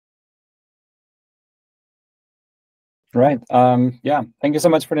Right. Yeah. Thank you so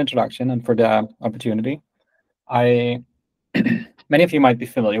much for the introduction and for the opportunity. I Many of you might be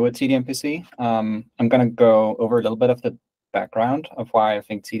familiar with TDMPC. I'm going to go over a little bit of the background of why I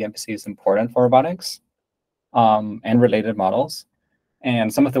think TDMPC is important for robotics and related models,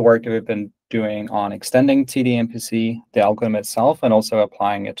 and some of the work that we've been doing on extending TDMPC, the algorithm itself, and also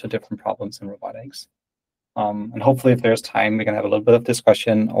applying it to different problems in robotics. And hopefully, if there's time, we can have a little bit of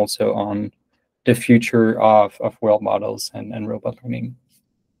discussion also on the future of world models and robot learning.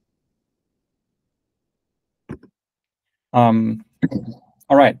 Um,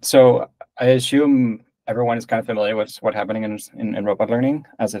 all right, so I assume everyone is kind of familiar with what's happening in robot learning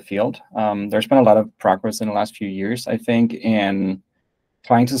as a field. There's been a lot of progress in the last few years, I think, in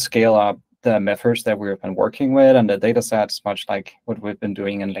trying to scale up the methods that we've been working with and the data sets, much like what we've been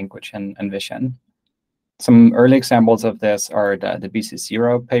doing in language and vision. Some early examples of this are the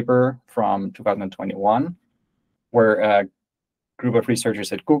BC0 paper from 2021, where a group of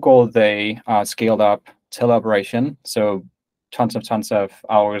researchers at Google, they scaled up teleoperation, so tons of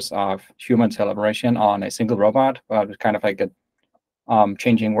hours of human teleoperation on a single robot, but kind of like a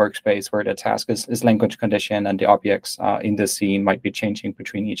changing workspace where the task is language conditioned and the objects in the scene might be changing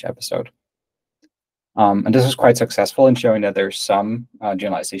between each episode. And this is quite successful in showing that there's some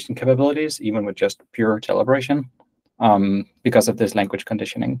generalization capabilities, even with just pure teleoperation, because of this language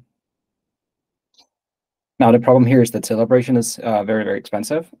conditioning. Now, the problem here is that teleoperation is very, very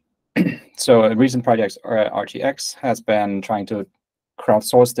expensive. So a recent project, RGX, has been trying to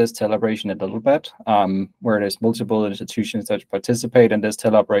crowdsource this teleoperation a little bit, where there's multiple institutions that participate in this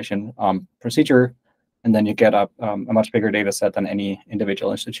teleoperation procedure, and then you get a much bigger data set than any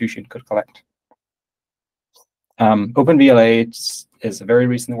individual institution could collect. OpenVLA is a very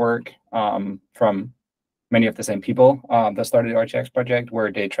recent work from many of the same people that started the RGX project,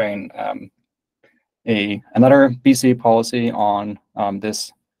 where they train another BC policy on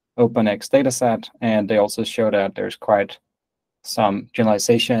this OpenX dataset, and they also show that there's quite some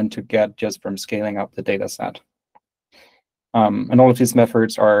generalization to get just from scaling up the dataset. And all of these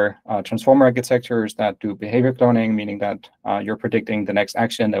methods are transformer architectures that do behavior cloning, meaning that you're predicting the next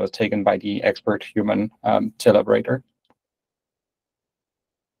action that was taken by the expert human teleoperator.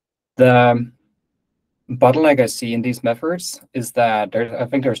 The bottleneck I see in these methods is that I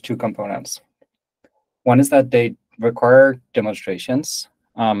think there's two components. One is that they require demonstrations,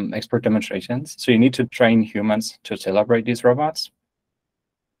 expert demonstrations. So you need to train humans to teleoperate these robots.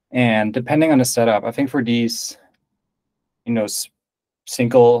 And depending on the setup, I think for these,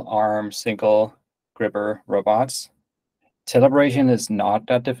 single arm, single gripper robots, teleoperation is not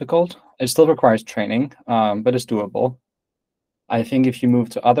that difficult. It still requires training, but it's doable. I think if you move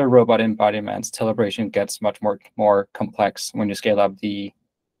to other robot embodiments, teleoperation gets much more complex when you scale up the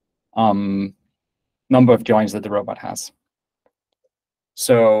number of joints that the robot has.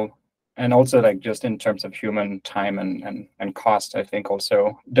 So, and also like just in terms of human time and cost, I think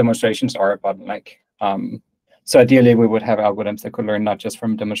also demonstrations are a bottleneck. So ideally we would have algorithms that could learn not just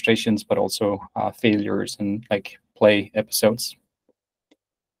from demonstrations, but also failures and like play episodes.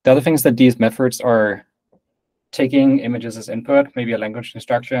 The other thing is that these methods are taking images as input, maybe a language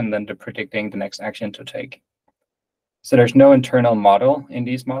instruction, and then they're predicting the next action to take. So there's no internal model in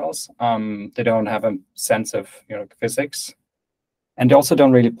these models. They don't have a sense of physics, and they also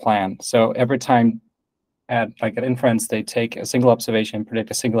don't really plan. So every time at inference, they take a single observation, predict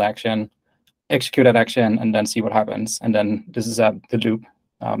a single action, execute that action, and then see what happens. And then this is the loop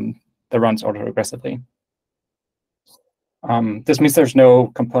that runs autoregressively. This means there's no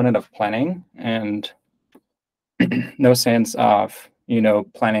component of planning and no sense of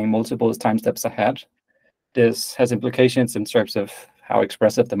planning multiple time steps ahead. This has implications in terms of how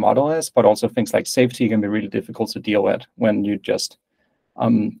expressive the model is, but also things like safety can be really difficult to deal with when you just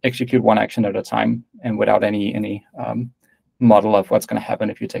execute one action at a time and without any model of what's going to happen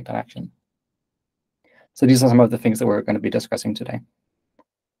if you take that action. So these are some of the things that we're going to be discussing today.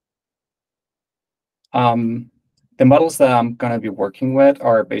 The models that I'm going to be working with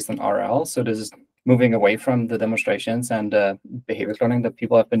are based on RL. So this is moving away from the demonstrations and behavior cloning that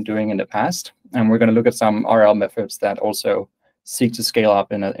people have been doing in the past. And we're going to look at some RL methods that also seek to scale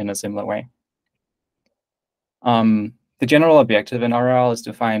up in a similar way. The general objective in RL is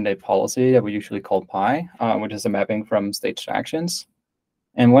to find a policy that we usually call pi, which is a mapping from states to actions.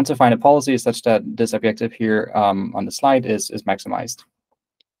 And once you find a policy such that this objective here on the slide is maximized.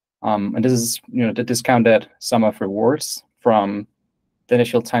 And this is the discounted sum of rewards from the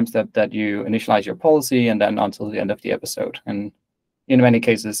initial time step that you initialize your policy and then until the end of the episode. And in many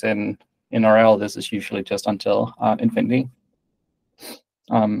cases in RL, this is usually just until infinity.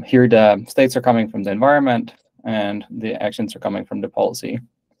 Here the states are coming from the environment, and the actions are coming from the policy.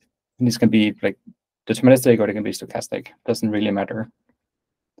 And these can be like deterministic or they can be stochastic. Doesn't really matter.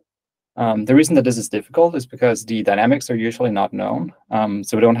 The reason that this is difficult is because the dynamics are usually not known.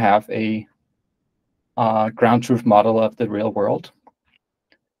 So we don't have a ground truth model of the real world.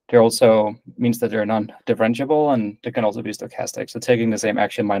 There also means that they're non-differentiable, and they can also be stochastic. So taking the same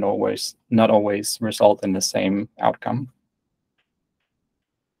action might not always result in the same outcome.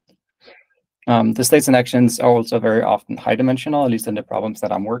 The states and actions are also very often high-dimensional, at least in the problems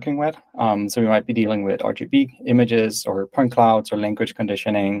that I'm working with. So we might be dealing with RGB images or point clouds or language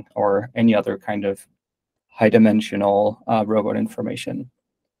conditioning or any other kind of high-dimensional robot information.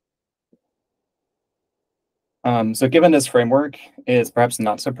 So given this framework, it's perhaps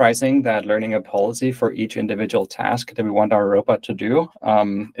not surprising that learning a policy for each individual task that we want our robot to do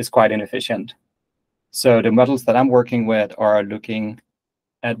is quite inefficient. So the models that I'm working with are looking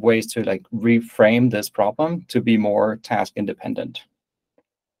at ways to like reframe this problem to be more task independent.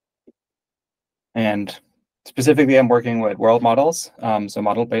 And specifically, I'm working with world models, so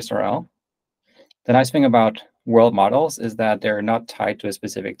model-based RL. The nice thing about world models is that they're not tied to a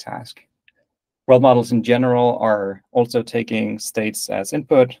specific task. World models in general are also taking states as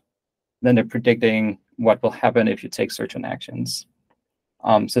input, then they're predicting what will happen if you take certain actions.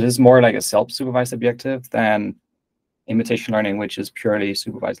 So this is more like a self-supervised objective than imitation learning, which is purely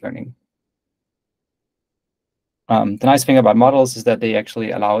supervised learning. The nice thing about models is that they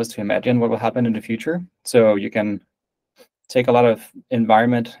actually allow us to imagine what will happen in the future. So you can take a lot of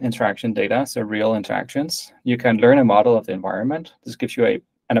environment interaction data, so real interactions. You can learn a model of the environment. This gives you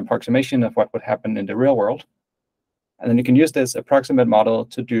an approximation of what would happen in the real world. And then you can use this approximate model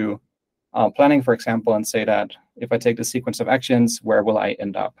to do planning, for example, and say that if I take the sequence of actions, where will I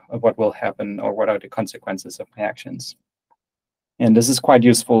end up? Or what will happen? Or what are the consequences of my actions? And this is quite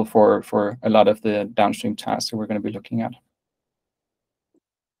useful for a lot of the downstream tasks that we're going to be looking at.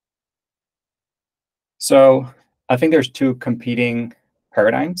 So I think there's two competing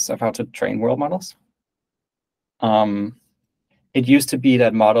paradigms of how to train world models. It used to be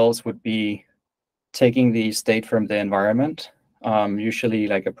that models would be taking the state from the environment, usually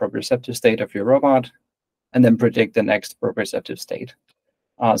like a proprioceptive state of your robot, and then predict the next proprioceptive state.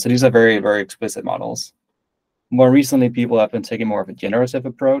 So these are very, very explicit models. More recently, people have been taking more of a generative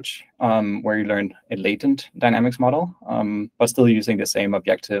approach, where you learn a latent dynamics model, but still using the same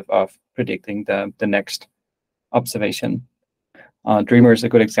objective of predicting the next observation. Dreamer is a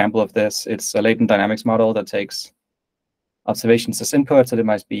good example of this. It's a latent dynamics model that takes observations as input, so there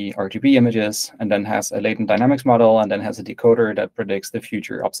might be RGB images, and then has a latent dynamics model, and then has a decoder that predicts the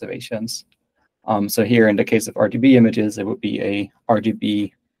future observations. So here, in the case of RGB images, it would be a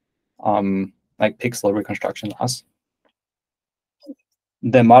RGB like pixel reconstruction loss.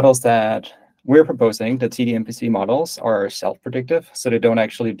 The models that we're proposing, the TDMPC models, are self-predictive, so they don't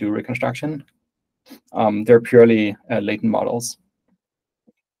actually do reconstruction. They're purely latent models.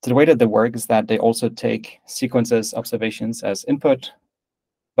 So the way that they work is that they also take sequences observations as input,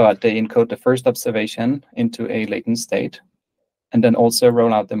 but they encode the first observation into a latent state, and then also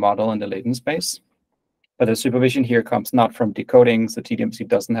roll out the model in the latent space. But the supervision here comes not from decoding, so TDMPC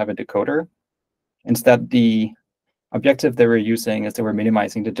doesn't have a decoder. Instead, the objective they were using is they were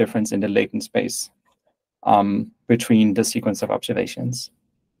minimizing the difference in the latent space between the sequence of observations.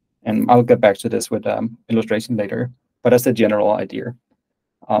 And I'll get back to this with illustration later, but that's the general idea.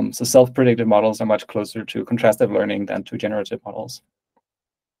 So self-predictive models are much closer to contrastive learning than to generative models.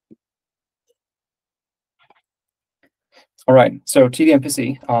 All right, so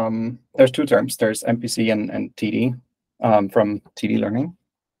TDMPC, there's two terms. There's MPC and TD from TD learning.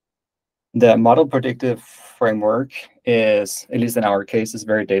 The model predictive framework is, at least in our case, is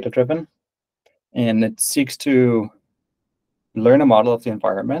very data-driven. And it seeks to learn a model of the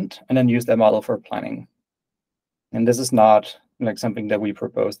environment and then use that model for planning. And this is not like something that we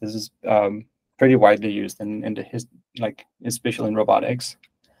propose. This is pretty widely used in especially in robotics.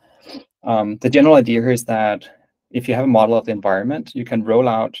 The general idea here is that if you have a model of the environment, you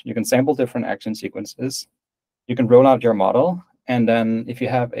can sample different action sequences, you can roll out your model, and then if you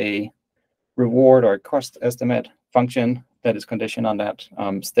have a reward or cost estimate function that is conditioned on that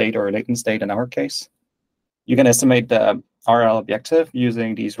state or latent state in our case, you can estimate the RL objective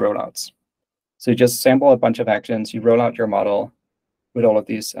using these rollouts. So you just sample a bunch of actions, you roll out your model with all of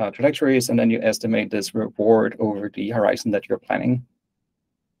these trajectories, and then you estimate this reward over the horizon that you're planning.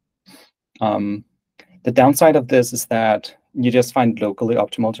 The downside of this is that you just find locally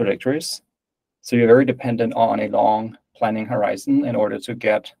optimal trajectories. So you're very dependent on a long planning horizon in order to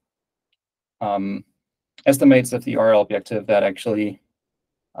get estimates of the RL objective that actually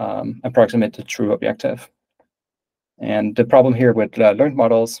approximate the true objective. And the problem here with learned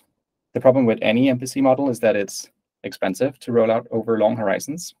models, the problem with any MPC model is that it's expensive to roll out over long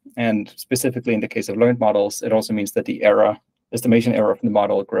horizons. And specifically in the case of learned models, it also means that the estimation error from the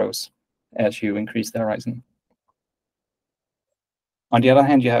model grows as you increase the horizon. On the other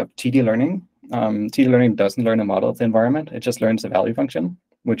hand, you have TD learning. TD learning doesn't learn a model of the environment. It just learns a value function,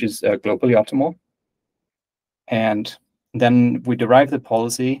 which is globally optimal. And then we derive the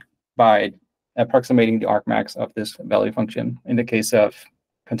policy by approximating the argmax of this value function in the case of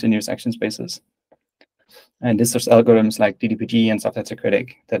continuous action spaces. And this is algorithms like DDPG and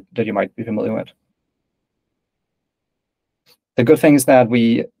subset-critic that you might be familiar with. The good thing is that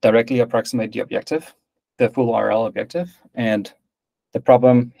we directly approximate the objective, the full RL objective. And the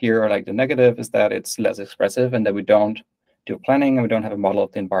problem here, or like the negative, is that it's less expressive and that we don't do planning and we don't have a model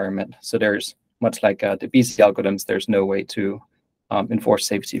of the environment. So there's, much like the BC algorithms, there's no way to enforce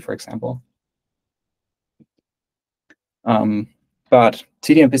safety, for example. But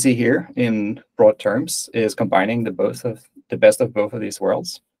TDMPC here, in broad terms, is combining the best of both of these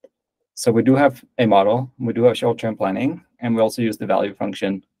worlds. So we do have a model, we do have short-term planning, and we also use the value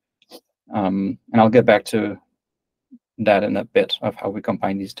function. And I'll get back to that in a bit of how we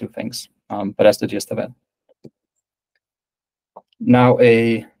combine these two things. But that's the gist of it. Now,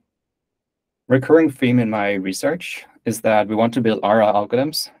 a recurring theme in my research is that we want to build RL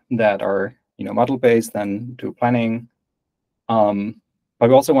algorithms that are, model-based and do planning. But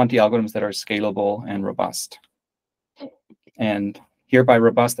we also want the algorithms that are scalable and robust. And here by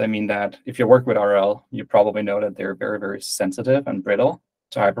robust, I mean that if you work with RL, you probably know that they're very, very sensitive and brittle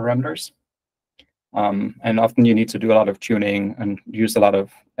to hyperparameters. And often you need to do a lot of tuning and use a lot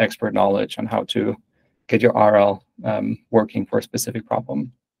of expert knowledge on how to get your RL working for a specific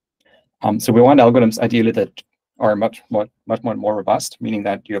problem. So we want algorithms ideally that are much more robust, meaning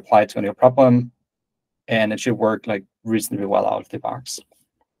that you apply it to a new problem and it should work like reasonably well out of the box.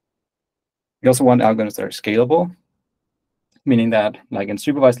 We also want algorithms that are scalable, meaning that like in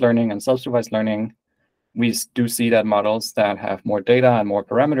supervised learning and self-supervised learning, we do see that models that have more data and more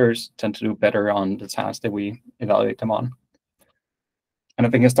parameters tend to do better on the tasks that we evaluate them on. And I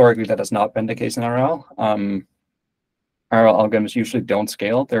think historically that has not been the case in RL. RL algorithms usually don't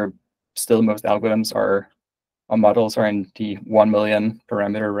scale. They're still, most algorithms are, models are in the 1 million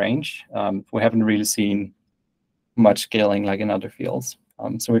parameter range. We haven't really seen much scaling like in other fields.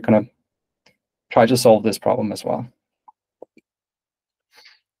 So we're going to try to solve this problem as well.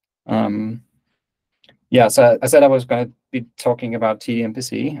 Yeah, so I said I was going to be talking about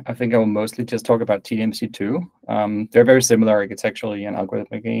TDMPC. I think I will mostly just talk about TDMPC2. They're very similar architecturally and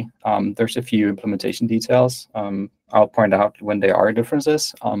algorithmically. There's a few implementation details. I'll point out when there are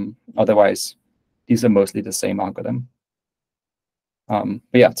differences. Otherwise, these are mostly the same algorithm. But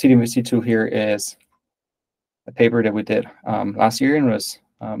yeah, TDMPC2 here is a paper that we did last year and was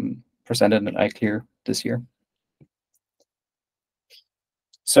presented at iClear this year.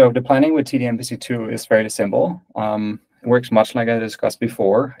 So the planning with TDMPC2 is fairly simple. It works much like I discussed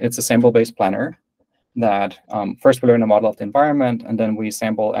before. It's a sample-based planner that first we learn a model of the environment, and then we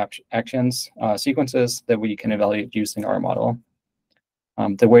sample actions, sequences that we can evaluate using our model.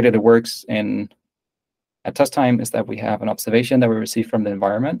 The way that it works at test time is that we have an observation that we receive from the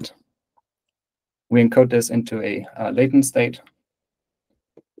environment. We encode this into a latent state.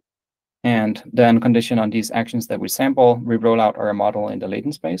 And then condition on these actions that we sample, we roll out our model in the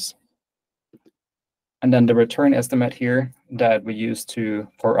latent space. And then the return estimate here that we use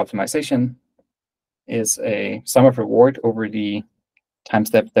for optimization is a sum of reward over the time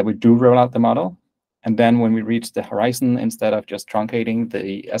step that we do roll out the model. And then when we reach the horizon, instead of just truncating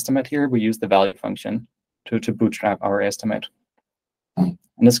the estimate here, we use the value function to bootstrap our estimate. And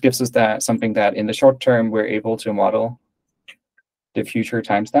this gives us something that in the short term, we're able to model the future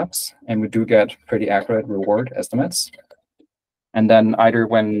time steps, and we do get pretty accurate reward estimates. And then either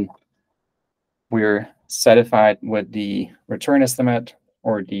when we're satisfied with the return estimate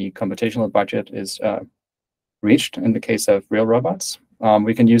or the computational budget is reached in the case of real robots,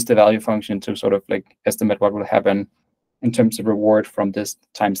 we can use the value function to sort of like estimate what will happen in terms of reward from this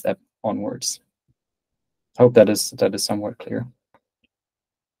time step onwards. I hope that is somewhat clear.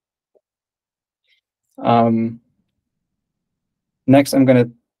 Next, I'm going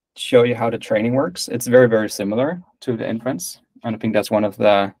to show you how the training works. It's very, very similar to the inference. And I think that's one of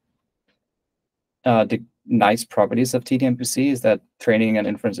the nice properties of TDMPC is that training and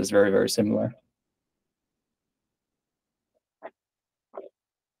inference is very, very similar.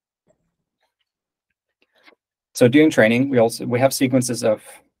 So during training, we have sequences of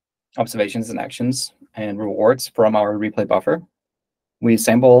observations and actions and rewards from our replay buffer. We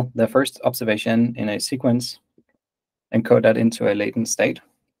sample the first observation in a sequence. encode that into a latent state.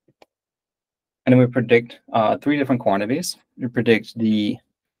 And then we predict 3 different quantities. We predict the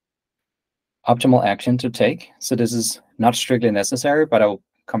optimal action to take. So this is not strictly necessary, but I'll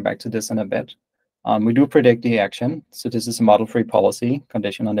come back to this in a bit. We do predict the action. So this is a model-free policy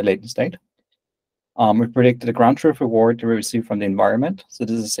condition on the latent state. We predict the ground truth reward that we receive from the environment. So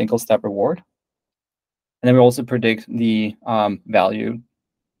this is a single-step reward. And then we also predict the value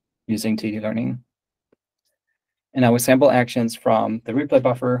using TD learning. And now we sample actions from the replay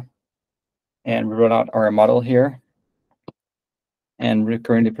buffer, and we roll out our model here, and we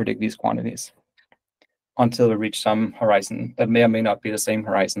currently predict these quantities until we reach some horizon that may or may not be the same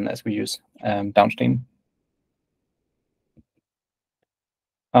horizon as we use downstream.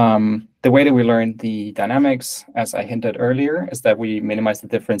 The way that we learn the dynamics, as I hinted earlier, is that we minimize the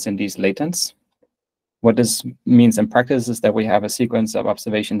difference in these latents. What this means in practice is that we have a sequence of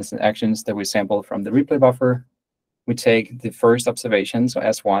observations and actions that we sample from the replay buffer. We take the first observation, so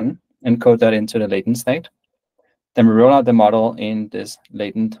S1, encode that into the latent state. Then we roll out the model in this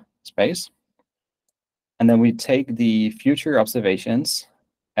latent space. And then we take the future observations,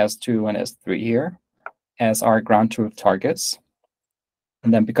 S2 and S3 here, as our ground truth targets.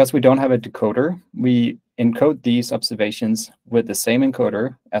 And then because we don't have a decoder, we encode these observations with the same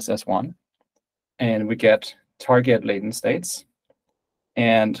encoder as S1. And we get target latent states.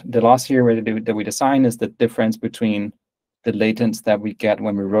 And the loss here that we design is the difference between the latents that we get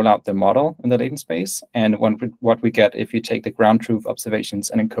when we roll out the model in the latent space and what we get if you take the ground truth observations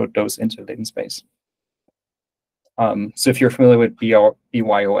and encode those into the latent space. So if you're familiar with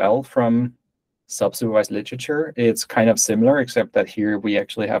BYOL from self-supervised literature, it's kind of similar, except that here we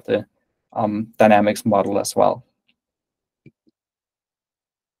actually have the dynamics model as well.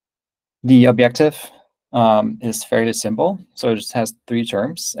 The objective is fairly simple. So it just has 3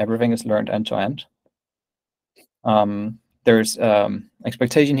 terms. Everything is learned end to end. There's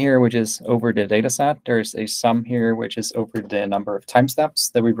expectation here, which is over the data set. There's a sum here, which is over the number of time steps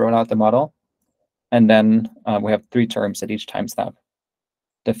that we wrote out the model. And then we have 3 terms at each time step.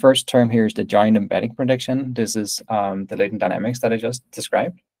 The first term here is the giant embedding prediction. This is the latent dynamics that I just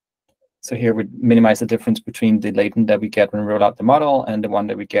described. So here we minimize the difference between the latent that we get when we roll out the model and the one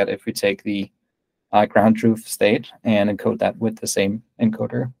that we get if we take the ground truth state and encode that with the same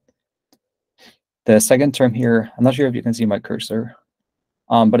encoder. The second term here, I'm not sure if you can see my cursor,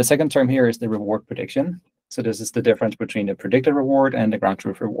 but the second term here is the reward prediction. So this is the difference between the predicted reward and the ground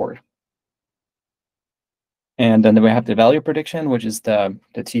truth reward. And then we have the value prediction, which is the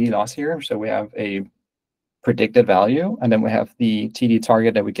TD loss here. So we have a predicted value, and then we have the TD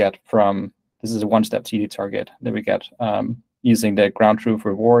target that we get from, this is a one-step TD target that we get using the ground truth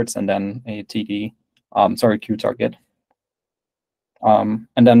rewards and then a TD, Q target. And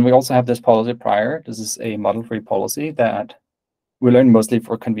then we also have this policy prior. This is a model-free policy that we learn mostly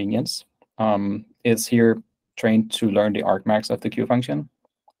for convenience. It's here trained to learn the argmax of the Q function,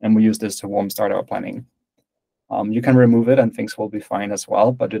 and we use this to warm start our planning. You can remove it and things will be fine as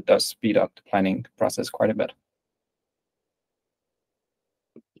well, but it does speed up the planning process quite a bit.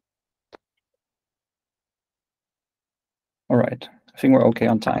 All right, I think we're okay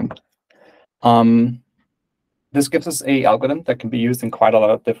on time. This gives us an algorithm that can be used in quite a lot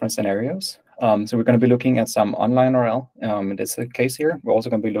of different scenarios. So we're going to be looking at some online RL. In this case here, we're also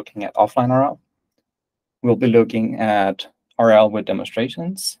going to be looking at offline RL. We'll be looking at RL with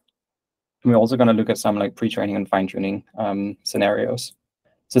demonstrations. We're also going to look at some like pre-training and fine-tuning scenarios.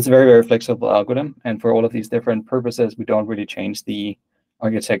 So it's a very, very flexible algorithm. And for all of these different purposes, we don't really change the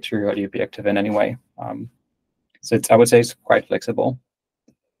architecture or the objective in any way. So I would say it's quite flexible.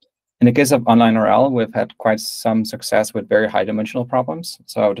 In the case of online RL, we've had quite some success with very high-dimensional problems.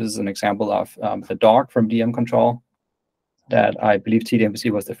 So this is an example of the dog from DM control that I believe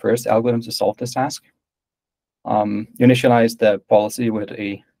TDMPC was the first algorithm to solve this task. You initialize the policy with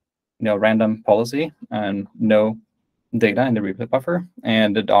a random policy and no data in the replay buffer,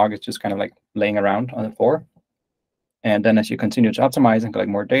 and the dog is just kind of like laying around on the floor. And then as you continue to optimize and collect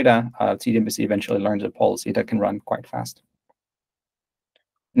more data, TDMPC eventually learns a policy that can run quite fast.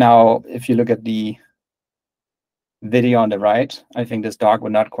 Now, if you look at the video on the right, I think this dog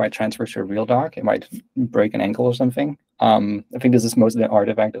would not quite transfer to a real dog. It might break an ankle or something. I think this is mostly an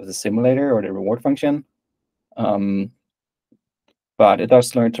artifact of the simulator or the reward function. But it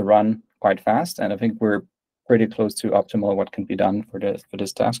does learn to run quite fast, and I think we're pretty close to optimal what can be done for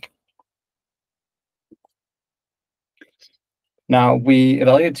this task. Now, we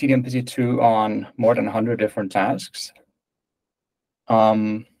evaluated TDMPC2 on more than 100 different tasks.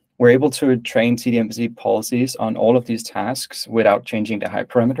 We're able to train TDMPC policies on all of these tasks without changing the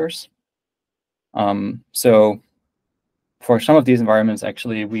hyperparameters. So for some of these environments,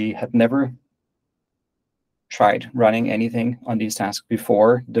 actually, we had never tried running anything on these tasks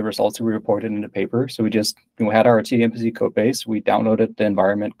before the results we reported in the paper. So we had our TDMPC code base, we downloaded the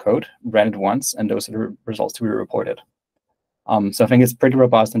environment code, ran it once, and those are the results we reported. So I think it's pretty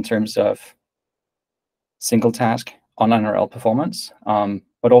robust in terms of single task online RL performance.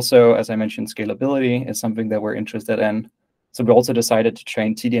 But also, as I mentioned, scalability is something that we're interested in. So we also decided to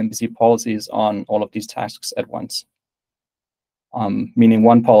train TDMPC policies on all of these tasks at once, meaning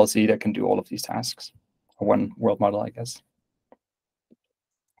one policy that can do all of these tasks, or one world model, I guess.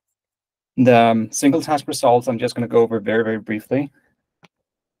 The single task results, I'm just going to go over very, very briefly.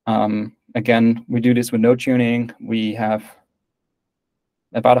 Again, we do this with no tuning. We have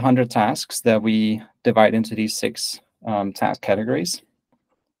about 100 tasks that we divide into these 6 task categories.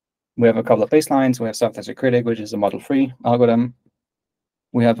 We have a couple of baselines. We have self-tested critic, which is a model-free algorithm.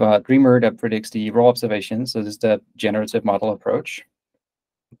 We have a dreamer that predicts the raw observations. So this is the generative model approach.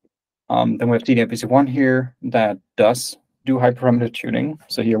 Then we have TDMPC1 here that does do hyperparameter tuning.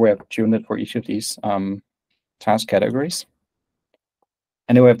 So here we have tuned it for each of these task categories.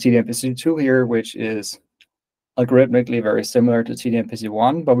 And then we have TDMPC2 here, which is algorithmically very similar to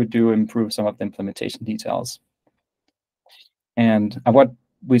TDMPC1, but we do improve some of the implementation details. And what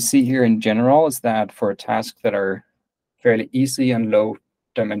we see here in general is that for tasks that are fairly easy and low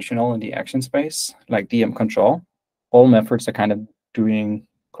dimensional in the action space, like DM control, all methods are kind of doing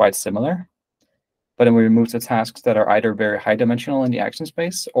quite similar. But then we remove the tasks that are either very high dimensional in the action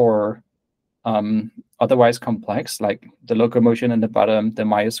space or otherwise complex, like the locomotion in the bottom, the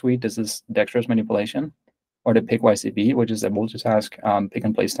Maya suite, this is dexterous manipulation, or the pick YCB, which is a multitask pick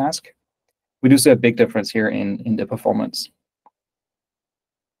and place task. We do see a big difference here in the performance.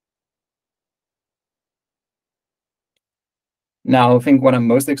 Now, I think what I'm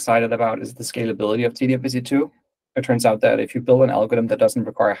most excited about is the scalability of TDMPC2. It turns out that if you build an algorithm that doesn't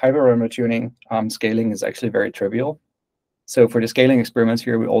require hyperparameter tuning, scaling is actually very trivial. So for the scaling experiments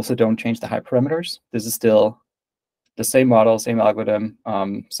here, we also don't change the hyperparameters. This is still the same model, same algorithm,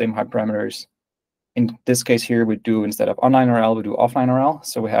 same hyperparameters. In this case here, we do, instead of online RL, we do offline RL.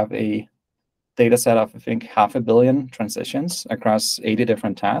 So we have a data set of, I think, 500 million transitions across 80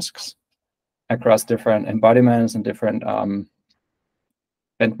 different tasks, across different embodiments and different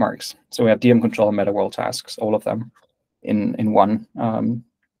benchmarks. So we have DM control and meta world tasks, all of them in one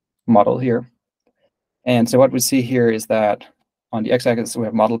model here. And so what we see here is that on the x-axis, we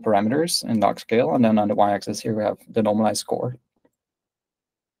have model parameters and log scale. And then on the y-axis here, we have the normalized score.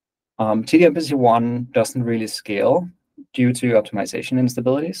 TDMPC1 doesn't really scale due to optimization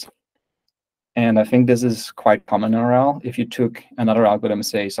instabilities. And I think this is quite common in RL. If you took another algorithm,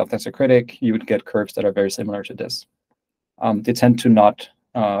 say self-tested critic, you would get curves that are very similar to this. They tend to not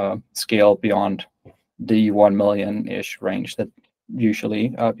scale beyond the 1 million-ish range that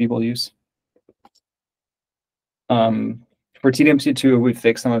usually people use. For TDMPC2, we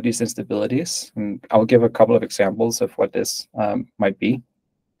fixed some of these instabilities, and I'll give a couple of examples of what this might be.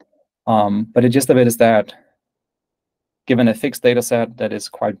 But the gist of it is that given a fixed data set that is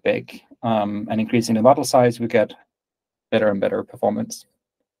quite big and increasing the model size, we get better and better performance.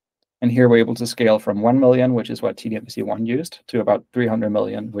 And here we're able to scale from 1 million, which is what TDMPC1 used, to about 300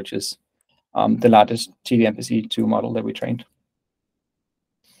 million, which is the largest TDMPC2 model that we trained.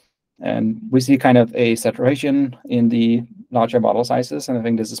 And we see kind of a saturation in the larger model sizes, and I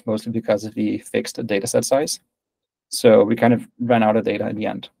think this is mostly because of the fixed data set size. So we kind of ran out of data in the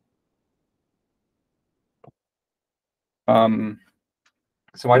end.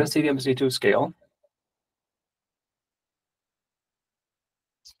 So why does TDMPC2 scale?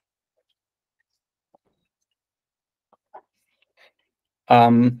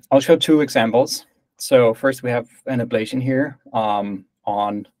 I'll show 2 examples. So first we have an ablation here on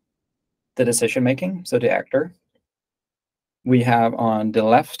the decision making, so the actor. We have on the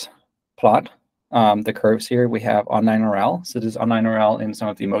left plot, the curves here, we have online RL. So this is online RL in some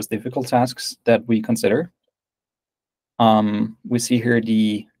of the most difficult tasks that we consider. We see here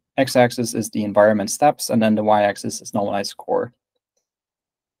the x-axis is the environment steps, and then the y-axis is normalized score.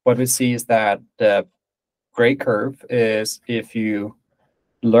 What we see is that the gray curve is if you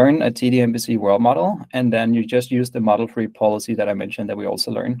learn a TDMPC world model, and then you just use the model-free policy that I mentioned that we also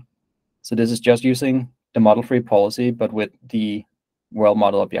learn. So this is just using the model-free policy, but with the world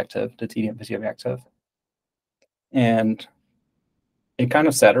model objective, the TDMPC objective. And it kind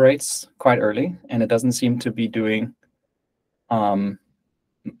of saturates quite early, and it doesn't seem to be doing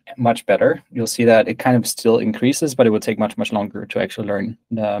much better. You'll see that it kind of still increases, but it will take much, much longer to actually learn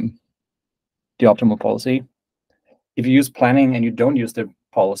the optimal policy. If you use planning and you don't use the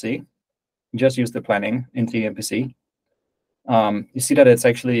policy, you just use the planning in TDMPC, you see that it's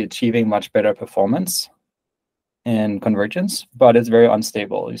actually achieving much better performance in convergence, but it's very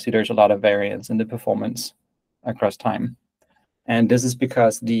unstable. You see there's a lot of variance in the performance across time. And this is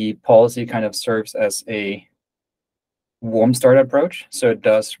because the policy kind of serves as a warm start approach. So it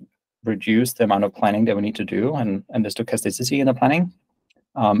does reduce the amount of planning that we need to do and the stochasticity in the planning.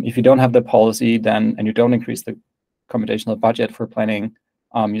 If you don't have the policy then, and you don't increase the computational budget for planning,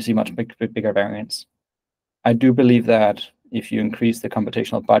 you see much bigger variance. I do believe that if you increase the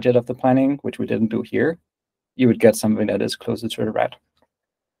computational budget of the planning, which we didn't do here, you would get something that is closer to the red.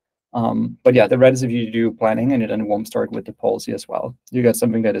 But yeah, the red is if you do planning and you then warm start with the policy as well. You get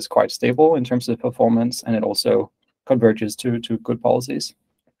something that is quite stable in terms of performance, and it also converges to good policies.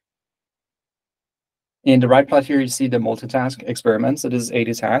 In the right plot here, you see the multitask experiments. So this is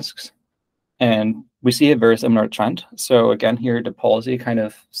 80 tasks. And we see a very similar trend. So again, here the policy kind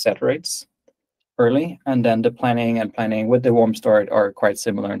of saturates early, and then the planning with the warm start are quite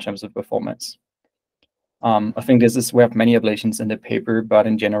similar in terms of performance. I think we have many ablations in the paper, but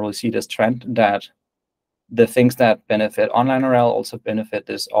in general, we see this trend that the things that benefit online RL also benefit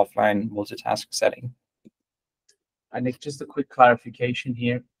this offline multitask setting. Nick, just a quick clarification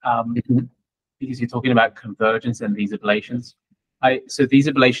here, because you're talking about convergence and these ablations. So these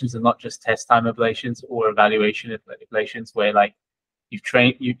ablations are not just test time ablations or evaluation ablations where like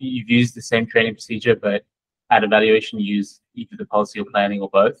you've used the same training procedure, but at evaluation you use either the policy or planning or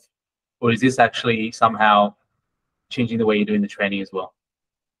both? Or is this actually somehow changing the way you're doing the training as well?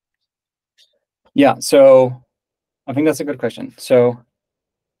 Yeah, so I think that's a good question. So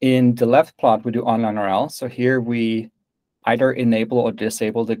in the left plot, we do online RL. So here we either enable or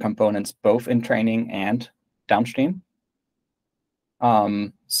disable the components both in training and downstream.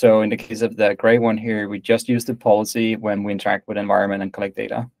 So in the case of the gray one here, we just use the policy when we interact with environment and collect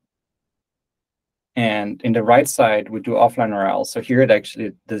data. And in the right side, we do offline RL. So here it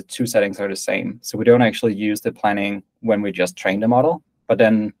actually, the two settings are the same. So we don't actually use the planning when we just train the model, but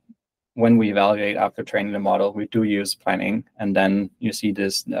then when we evaluate after training the model, we do use planning, and then you see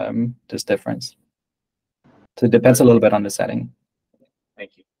this this difference. So it depends a little bit on the setting.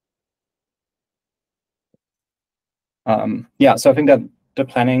 Thank you. Yeah, so I think that the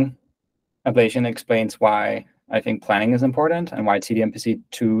planning ablation explains why I think planning is important and why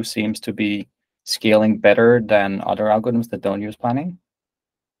TDMPC2 seems to be scaling better than other algorithms that don't use planning.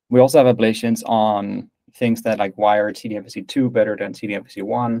 We also have ablations on things that like why are TDMPC2 better than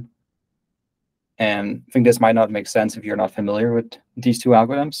TDMPC1. And I think this might not make sense if you're not familiar with these two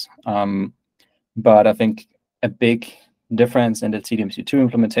algorithms. But I think a big difference in the TDMPC2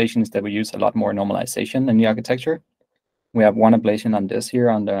 implementation is that we use a lot more normalization in the architecture. We have one ablation on this here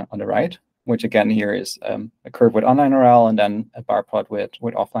on the right, which again here is a curve with online RL and then a bar plot with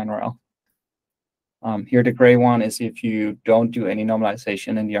offline RL. Here the gray one is if you don't do any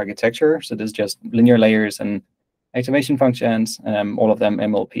normalization in the architecture. So this is just linear layers and activation functions, all of them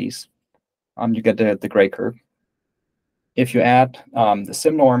MLPs. You get the gray curve. If you add the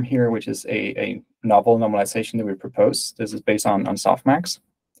sim norm here, which is a novel normalization that we propose, this is based on softmax,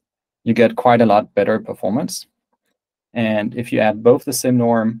 you get quite a lot better performance. And if you add both the sim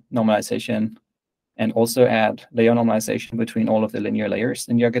norm normalization and also add layer normalization between all of the linear layers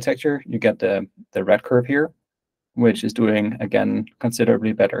in the architecture, you get the red curve here, which is doing, again,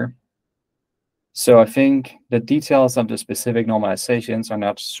 considerably better. So I think the details of the specific normalizations are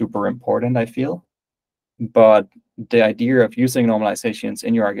not super important, I feel. But the idea of using normalizations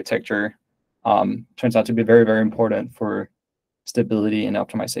in your architecture turns out to be very, very important for stability and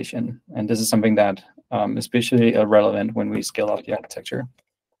optimization. And this is something that is especially relevant when we scale up the architecture.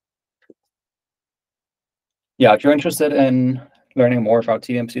 Yeah, if you're interested in learning more about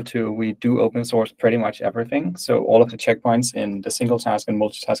TDMPC2, we do open source pretty much everything. So all of the checkpoints in the single task and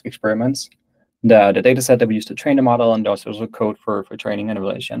multitask experiments, the data set that we use to train the model, and there's also code for training and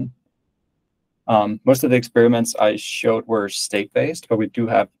evaluation. Most of the experiments I showed were state-based, but we do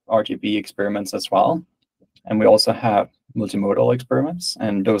have RGB experiments as well. And we also have multimodal experiments,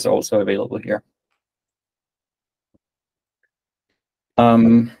 and those are also available here.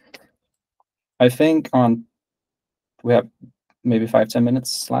 I think we have maybe 5-10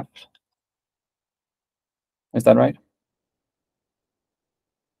 minutes left. Is that right?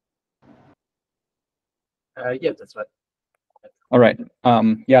 Yeah, that's right. All right.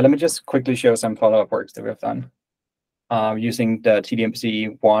 Yeah, let me just quickly show some follow-up works that we have done using the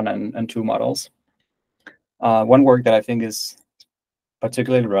TDMPC1 and 2 models. One work that I think is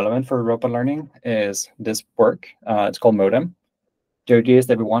particularly relevant for robot learning is this work. It's called Modem. The idea is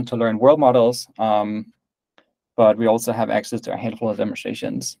that we want to learn world models, but we also have access to a handful of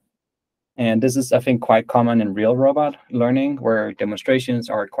demonstrations. And this is, I think, quite common in real robot learning, where demonstrations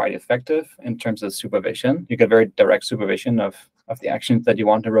are quite effective in terms of supervision. You get very direct supervision of the actions that you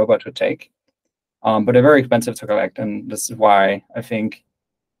want the robot to take. But they're very expensive to collect. And this is why I think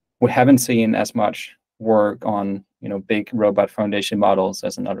we haven't seen as much work on big robot foundation models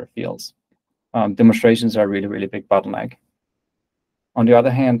as in other fields. Demonstrations are really, really big bottleneck. On the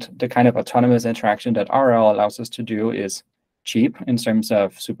other hand, the kind of autonomous interaction that RL allows us to do is cheap in terms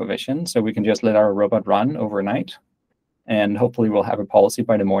of supervision. So we can just let our robot run overnight, and hopefully we'll have a policy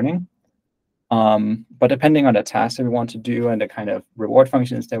by the morning. But depending on the task that we want to do and the kind of reward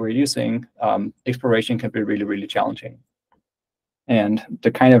functions that we're using, exploration can be really, really challenging. And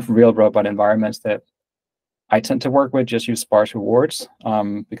the kind of real robot environments that I tend to work with just use sparse rewards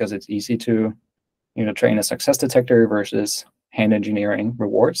because it's easy to train a success detector versus hand engineering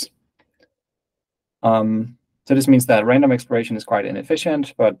rewards. So this means that random exploration is quite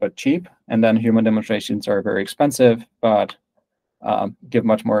inefficient, but cheap. And then human demonstrations are very expensive, but give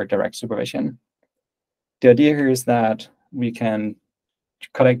much more direct supervision. The idea here is that we can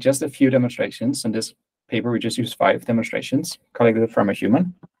collect just a few demonstrations. In this paper, we just use 5 demonstrations collected from a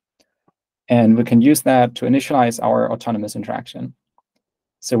human. And we can use that to initialize our autonomous interaction.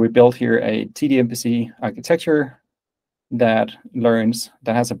 So we built here a TDMPC architecture that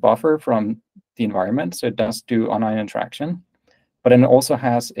has a buffer from the environment. So it does do online interaction, but then it also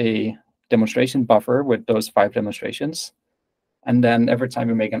has a demonstration buffer with those 5 demonstrations. And then every time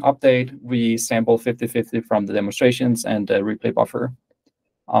we make an update, we sample 50-50 from the demonstrations and the replay buffer.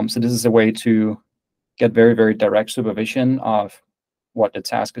 So this is a way to get very, very direct supervision of what the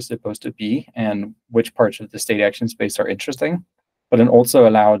task is supposed to be and which parts of the state action space are interesting, but then also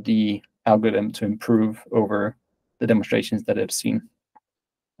allow the algorithm to improve over the demonstrations that it's seen.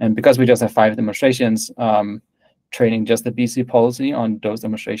 And because we just have 5 demonstrations, training just the BC policy on those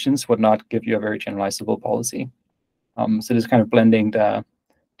demonstrations would not give you a very generalizable policy. So this is kind of blending the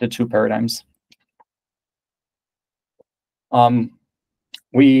 2 paradigms.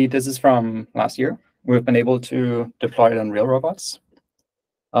 This is from last year. We've been able to deploy it on real robots.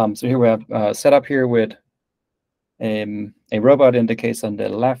 So here we have a setup here with a robot. In the case on the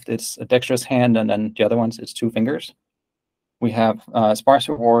left, it's a dexterous hand, and then the other ones, it's 2 fingers. We have sparse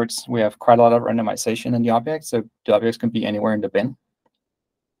rewards. We have quite a lot of randomization in the objects, so the objects can be anywhere in the bin.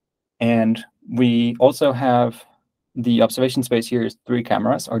 And we also have the observation space here is 3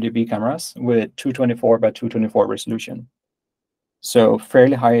 cameras, RGB cameras, with 224 by 224 resolution. So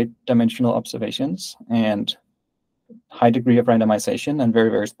fairly high dimensional observations and high degree of randomization and very,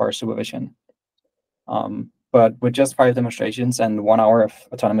 very sparse supervision. But with just 5 demonstrations and 1 hour of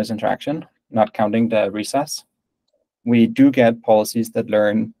autonomous interaction, not counting the recess, we do get policies that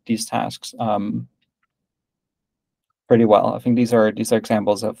learn these tasks pretty well. I think these are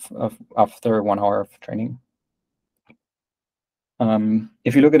examples of after 1 hour of training.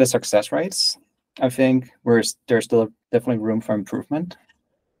 If you look at the success rates, I think there's still definitely room for improvement.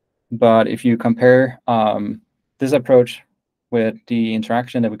 But if you compare this approach with the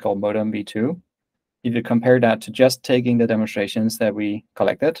interaction that we call modem v2, if you compare that to just taking the demonstrations that we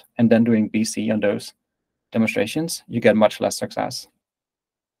collected and then doing BC on those demonstrations, you get much less success.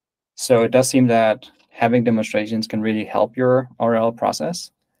 So it does seem that having demonstrations can really help your RL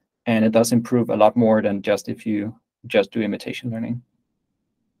process, and it does improve a lot more than just if you just do imitation learning.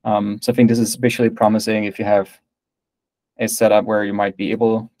 So I think this is especially promising if you have a setup where you might be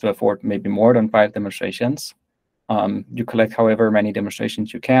able to afford maybe more than 5 demonstrations. You collect however many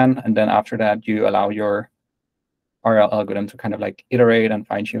demonstrations you can, and then after that, you allow your RL algorithm to kind of like iterate and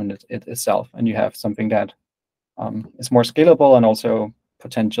fine-tune it itself, and you have something that is more scalable and also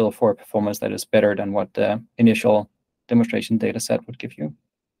potential for performance that is better than what the initial demonstration data set would give you.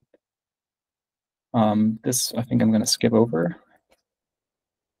 This I think I'm going to skip over.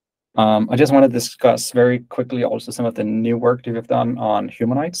 I just want to discuss very quickly also some of the new work that we've done on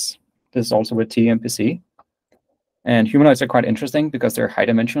humanoids. This is also with TDMPC. And humanoids are quite interesting because they're high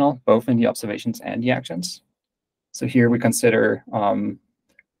dimensional, both in the observations and the actions. So here we consider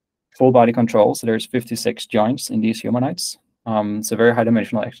full body control. So there's 56 joints in these humanoids. It's a very high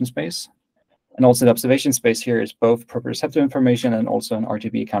dimensional action space. And also the observation space here is both proprioceptive information and also an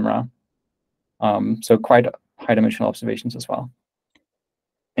RGB camera. So quite high dimensional observations as well.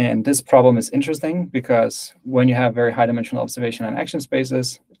 And this problem is interesting because when you have very high dimensional observation and action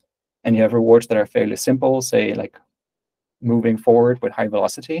spaces, and you have rewards that are fairly simple, say like moving forward with high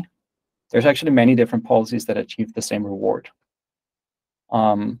velocity, there's actually many different policies that achieve the same reward.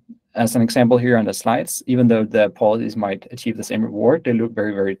 As an example here on the slides, even though the policies might achieve the same reward, they look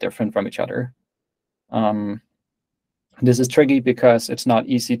very, very different from each other. This is tricky because it's not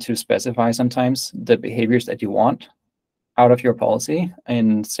easy to specify sometimes the behaviors that you want out of your policy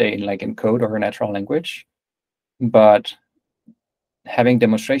in, say, like in code or natural language. But having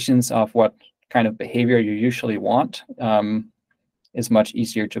demonstrations of what kind of behavior you usually want is much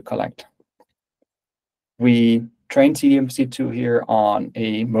easier to collect. We trained TDMPC2 here on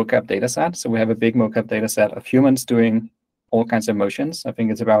a mocap data set. So we have a big mocap data set of humans doing all kinds of motions. I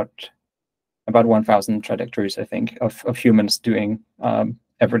think it's about 1,000 trajectories, I think, of humans doing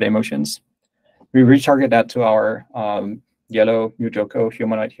everyday motions. We retarget that to our yellow Mujoko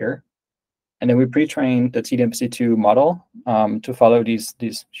humanoid here. And then we pre-train the TDMPC2 model to follow these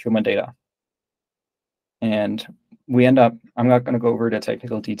human data. And we end up, I'm not going to go over the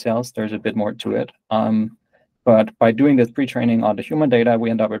technical details. There's a bit more to it. But by doing this pre-training on the human data, we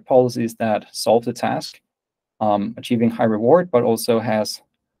end up with policies that solve the task, achieving high reward, but also has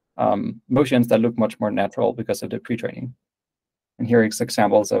motions that look much more natural because of the pre-training. And here is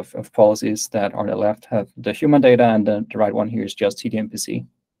examples of policies that on the left have the human data, and the right one here is just TDMPC.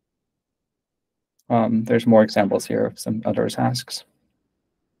 There's more examples here of some other tasks.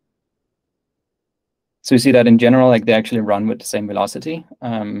 So you see that in general, like they actually run with the same velocity.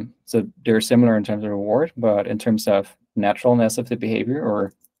 So they're similar in terms of reward, but in terms of naturalness of the behavior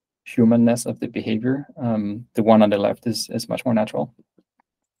or humanness of the behavior, the one on the left is much more natural.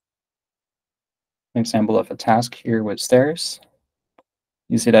 An example of a task here with stairs.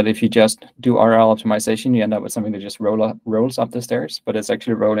 You see that if you just do RL optimization, you end up with something that just rolls up the stairs, but it's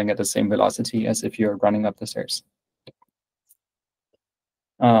actually rolling at the same velocity as if you're running up the stairs.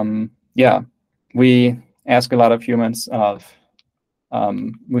 Yeah, we ask a lot of humans of,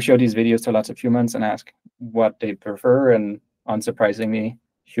 we show these videos to lots of humans and ask what they prefer, and unsurprisingly,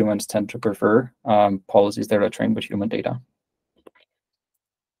 humans tend to prefer policies that are trained with human data.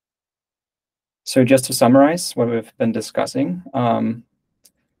 So just to summarize what we've been discussing,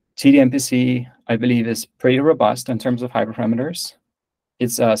 TDMPC, I believe, is pretty robust in terms of hyperparameters.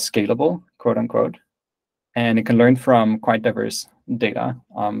 It's scalable, quote unquote, and it can learn from quite diverse data.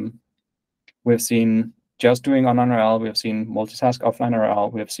 We've seen just doing on RL, we've seen multitask offline RL,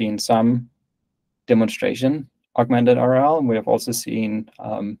 we have seen some demonstration augmented RL, and we have also seen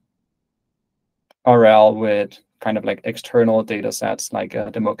RL with kind of like external data sets like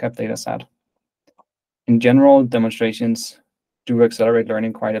the mocap data set. In general, demonstrations do accelerate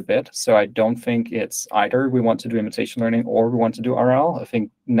learning quite a bit. So I don't think it's either we want to do imitation learning or we want to do RL. I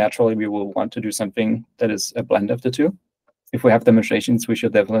think naturally we will want to do something that is a blend of the two. If we have demonstrations, we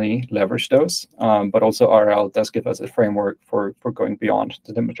should definitely leverage those. But also RL does give us a framework for going beyond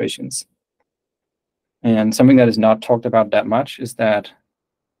the demonstrations. And something that is not talked about that much is that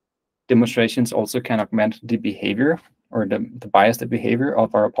demonstrations also can augment the behavior or the biased behavior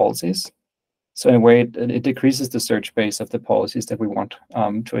of our policies. So in a way, it decreases the search space of the policies that we want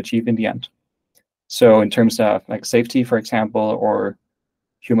to achieve in the end. So in terms of like safety, for example, or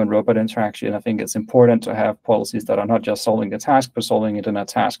human-robot interaction, I think it's important to have policies that are not just solving the task, but solving it in a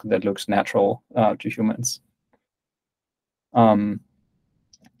task that looks natural to humans. The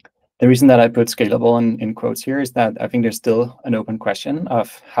reason that I put scalable in quotes here is that I think there's still an open question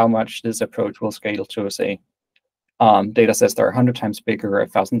of how much this approach will scale to, say, data sets that are 100 times bigger or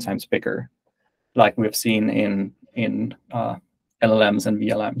 1,000 times bigger, like we've seen in LLMs and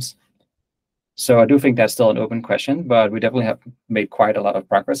VLMs. So I do think that's still an open question, but we definitely have made quite a lot of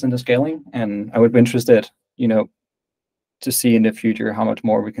progress in the scaling. And I would be interested, to see in the future how much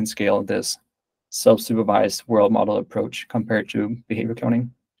more we can scale this self-supervised world model approach compared to behavior cloning.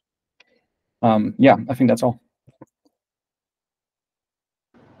 Yeah, I think that's all.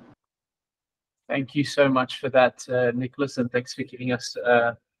 Thank you so much for that, Nicklas, and thanks for giving us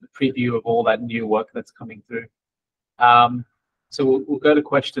a preview of all that new work that's coming through. So we'll go to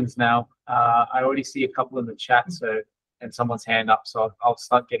questions now. I already see a couple in the chat, and someone's hand up, so I'll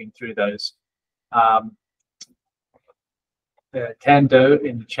start getting through those. Tando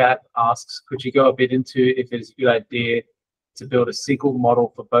in the chat asks, could you go a bit into if it's a good idea to build a single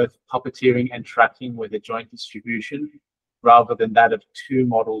model for both puppeteering and tracking with a joint distribution, rather than that of two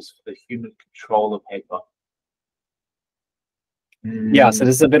models for the human control of paper? Yeah, so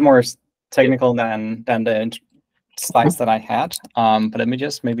this is a bit more technical than the slides that I had, but let me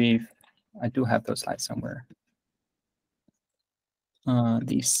just maybe, I do have those slides somewhere.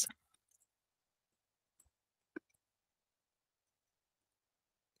 These.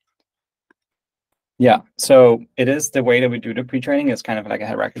 Yeah, so it is the way that we do the pre-training is kind of like a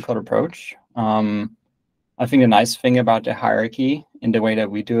hierarchical approach. I think the nice thing about the hierarchy in the way that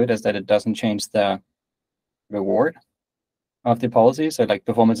we do it is that it doesn't change the reward of the policy. So like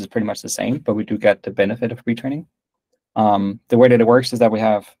performance is pretty much the same, but we do get the benefit of pre-training. The way that it works is that we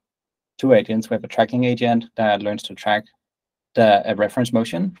have two agents. We have a tracking agent that learns to track a reference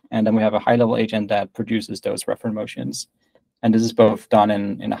motion, and then we have a high-level agent that produces those reference motions. And this is both done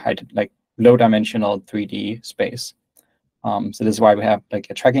in a low-dimensional 3D space. So this is why we have like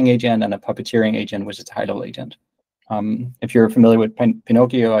a tracking agent and a puppeteering agent, which is a high-level agent. If you're familiar with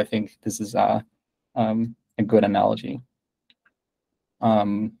Pinocchio, I think this is a good analogy.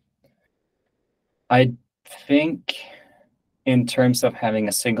 I think in terms of having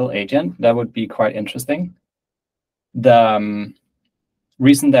a single agent, that would be quite interesting. The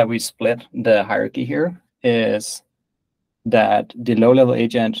reason that we split the hierarchy here is that the low-level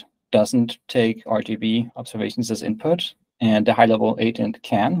agent doesn't take RGB observations as input, and the high-level agent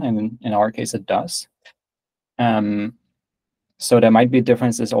can, and in our case, it does. So there might be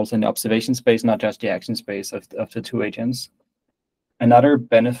differences also in the observation space, not just the action space of the two agents. Another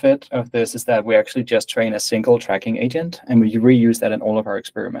benefit of this is that we actually just train a single tracking agent, and we reuse that in all of our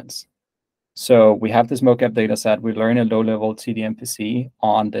experiments. So we have this mocap data set. We learn a low-level TDMPC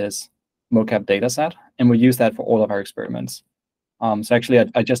on this mocap data set, and we use that for all of our experiments. So actually,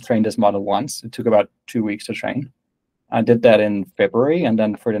 I just trained this model once. It took about 2 weeks to train. I did that in February, and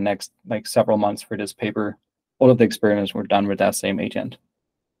then for the next several months for this paper, all of the experiments were done with that same agent.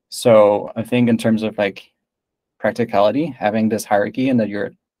 So I think in terms of practicality, having this hierarchy and that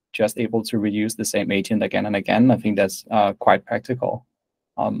you're just able to reuse the same agent again and again, I think that's quite practical.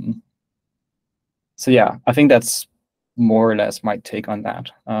 So yeah, I think that's more or less my take on that.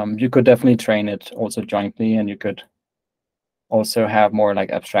 You could definitely train it also jointly, and you could also have more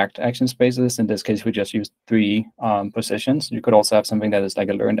abstract action spaces. In this case, we just use 3 positions. You could also have something that is like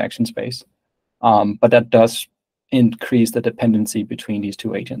a learned action space. But that does increase the dependency between these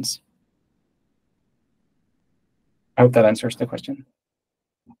two agents. I hope that answers the question.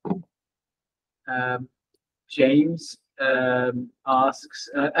 James asks,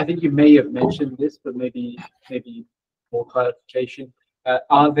 I think you may have mentioned this, but maybe more clarification.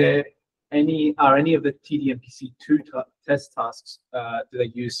 Are any of the TDMPC2 test tasks, do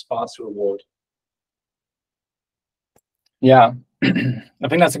they use sparse reward? Yeah, I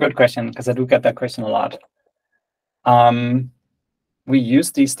think that's a good question because I do get that question a lot. We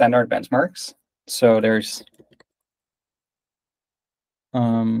use these standard benchmarks. So there's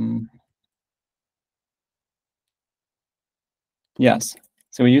yes,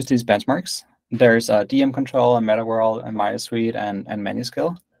 so we use these benchmarks. There's a DM control, a MetaWorld, a Maya Suite, and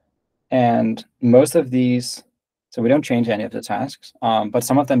Manyskill. And most of these, so we don't change any of the tasks, but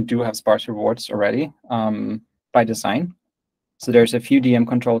some of them do have sparse rewards already by design. So there's a few DM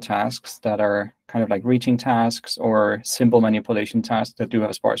control tasks that are kind of like reaching tasks or simple manipulation tasks that do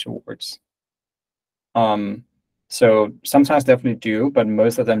have sparse rewards. So some tasks definitely do, but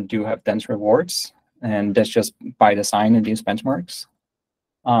most of them do have dense rewards, and that's just by design in these benchmarks.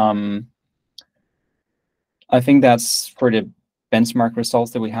 I think that's for the benchmark results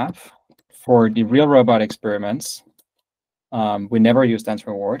that we have. For the real robot experiments, we never use dense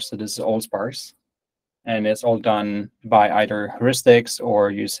rewards, so this is all sparse. And it's all done by either heuristics or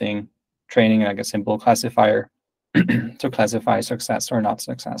using training like a simple classifier to classify success or not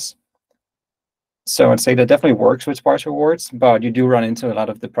success. So I'd say that definitely works with sparse rewards, but you do run into a lot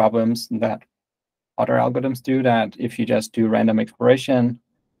of the problems that other algorithms do, that if you just do random exploration,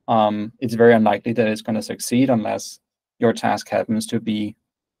 it's very unlikely that it's going to succeed unless your task happens to be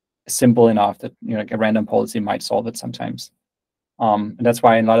simple enough that like a random policy might solve it sometimes. And that's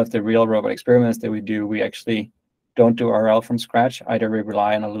why in a lot of the real robot experiments that we do, we actually don't do RL from scratch. Either we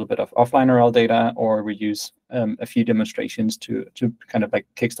rely on a little bit of offline RL data, or we use a few demonstrations to kind of like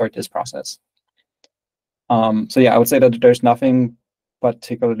kickstart this process. So yeah, I would say that there's nothing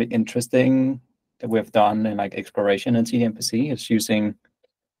particularly interesting that we've done in like exploration in TDMPC. It's using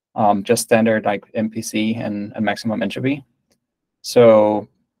just standard like MPC and a maximum entropy. So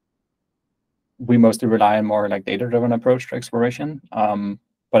we mostly rely on more like data-driven approach to exploration.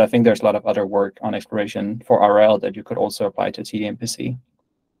 But I think there's a lot of other work on exploration for RL that you could also apply to TDMPC.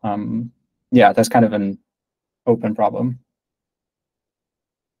 Yeah, that's kind of an open problem.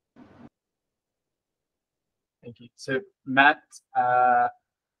 Thank you. So Matt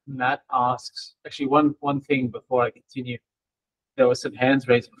asks, actually one thing before I continue. There were some hands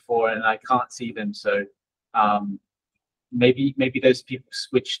raised before, and I can't see them. So maybe those people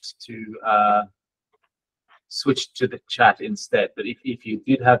switched to the chat instead. But if you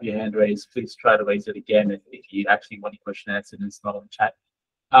did have your hand raised, please try to raise it again if you actually want your question answered and it's not on the chat.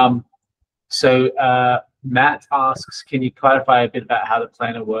 So Matt asks, can you clarify a bit about how the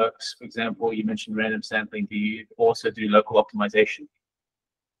planner works? For example, you mentioned random sampling. Do you also do local optimization?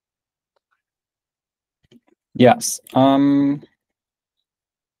 Yes.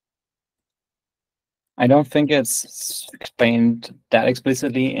 I don't think it's explained that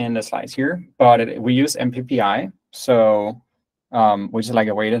explicitly in the slides here, but we use MPPI, so which is like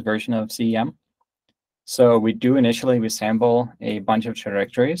a weighted version of CEM. So we sample a bunch of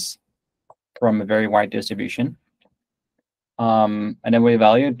trajectories from a very wide distribution. And then we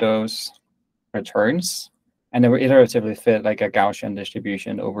evaluate those returns, and then we iteratively fit like a Gaussian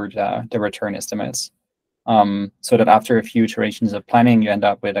distribution over the return estimates. So that after a few iterations of planning, you end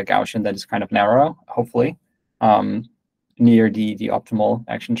up with a Gaussian that is kind of narrow, hopefully, near the optimal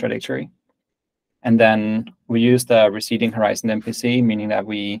action trajectory. And then we use the receding horizon MPC, meaning that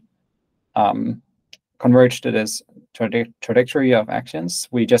we converge to this trajectory of actions.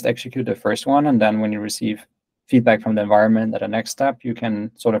 We just execute the first one, and then when you receive feedback from the environment at the next step, you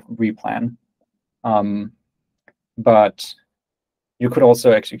can sort of replan. But you could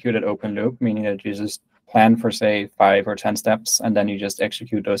also execute it open loop, meaning that you just plan for, say, 5 or 10 steps, and then you just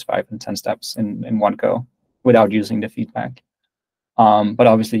execute those 5 and 10 steps in one go without using the feedback. But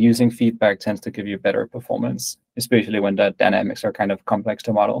obviously, using feedback tends to give you better performance, especially when the dynamics are kind of complex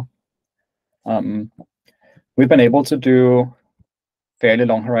to model. We've been able to do fairly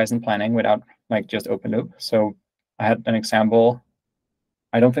long horizon planning without like just open loop. So I had an example.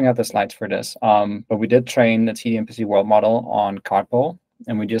 I don't think I have the slides for this, but we did train the TDMPC world model on cardpole,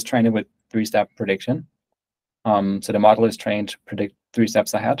 and we just trained it with 3-step prediction. So the model is trained to predict 3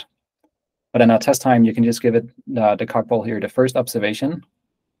 steps ahead. But in our test time, you can just give it the cardpole here, the first observation.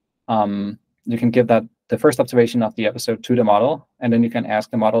 You can give that the first observation of the episode to the model, and then you can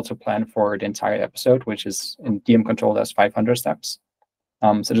ask the model to plan for the entire episode, which is in DM control as 500 steps.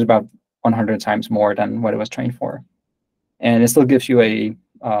 So it's about 100 times more than what it was trained for. And it still gives you a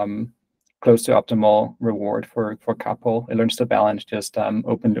close to optimal reward for cardpole. It learns to balance just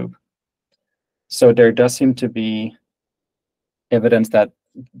open loop. So there does seem to be evidence that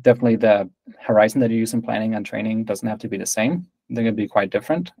definitely the horizon that you use in planning and training doesn't have to be the same. They can be quite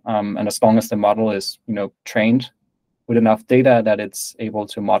different. And as long as the model is, trained with enough data that it's able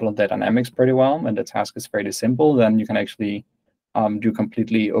to model the dynamics pretty well, and the task is fairly simple, then you can actually do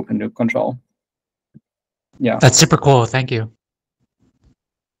completely open loop control. Yeah. That's super cool. Thank you.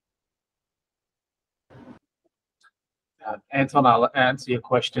 Anton, I'll answer your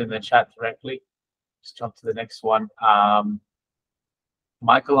question in the chat directly. Just jump to the next one.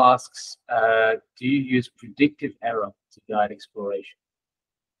 Michael asks, do you use predictive error to guide exploration?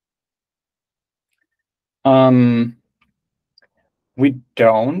 We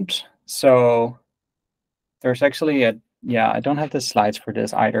don't. So there's actually I don't have the slides for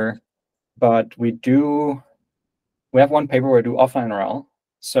this either, but we have one paper where we do offline RL.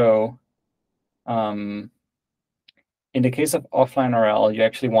 So in the case of offline RL, you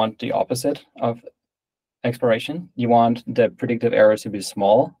actually want the opposite of exploration. You want the predictive errors to be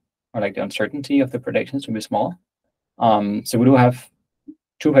small, or like the uncertainty of the predictions to be small. So we do have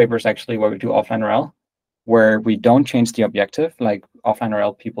 2 papers actually where we do offline RL, where we don't change the objective like offline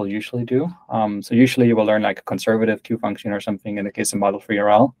RL people usually do. So usually you will learn like a conservative Q function or something in the case of model-free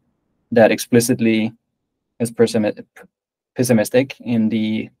RL that explicitly is pessimistic in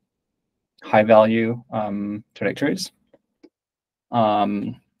the high-value trajectories.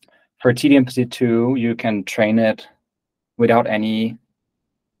 For TDMPC2, you can train it without any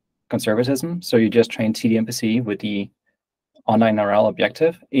conservatism. So you just train TDMPC with the online RL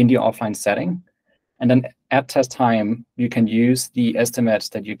objective in the offline setting. And then at test time, you can use the estimates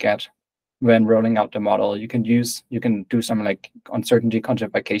that you get when rolling out the model. You can do some like uncertainty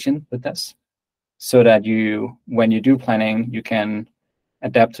quantification with this, so that when you do planning, you can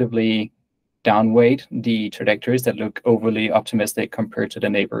adaptively downweight the trajectories that look overly optimistic compared to the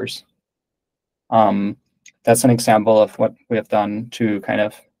neighbors. That's an example of what we have done to kind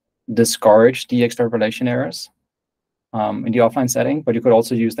of discourage the extrapolation errors in the offline setting. But you could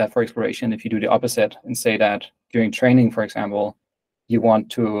also use that for exploration if you do the opposite and say that during training, for example, you want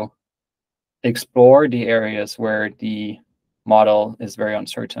to explore the areas where the model is very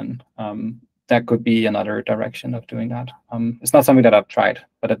uncertain. That could be another direction of doing that. It's not something that I've tried,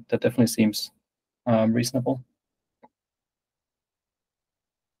 but that definitely seems reasonable.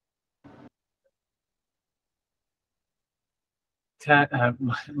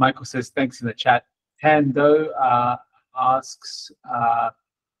 Michael says, thanks in the chat. Tando asks,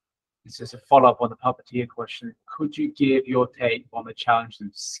 this is a follow-up on the puppeteer question. Could you give your take on the challenge of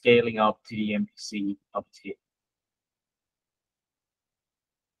scaling up TDMPC puppeteer?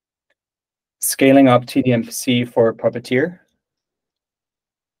 Scaling up TDMPC for puppeteer?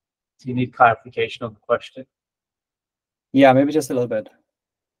 Do you need clarification on the question? Yeah, maybe just a little bit.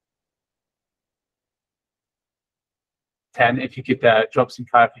 Tan, if you could drop some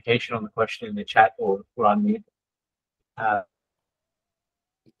clarification on the question in the chat or on mute.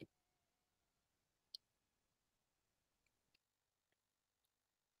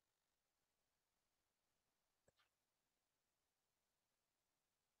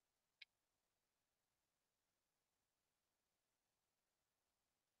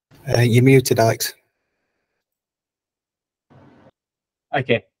 You're muted, Alex.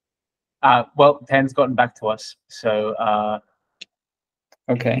 Okay. Well, Tan's gotten back to us. So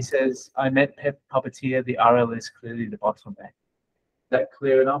Okay. he says, I met Pep Puppeteer. The RL is clearly the bottleneck. Is that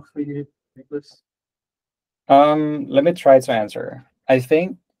clear enough for you, Nicklas? Let me try to answer. I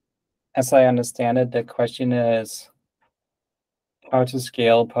think, as I understand it, the question is how to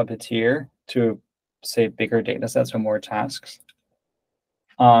scale Puppeteer to, say, bigger data sets or more tasks.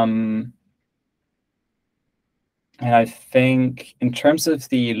 And I think in terms of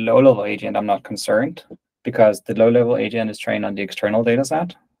the low-level agent, I'm not concerned because the low-level agent is trained on the external data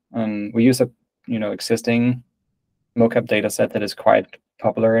set. And we use a existing mocap data set that is quite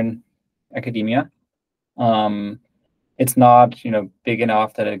popular in academia. It's not big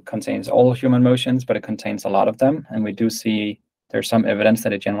enough that it contains all human motions, but it contains a lot of them. And we do see there's some evidence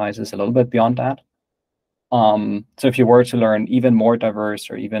that it generalizes a little bit beyond that. So if you were to learn even more diverse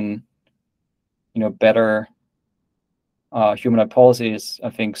or even better humanoid policies, I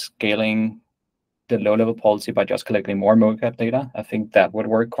think scaling the low-level policy by just collecting more mocap data, I think that would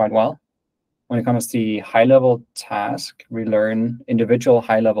work quite well. When it comes to the high-level task, we learn individual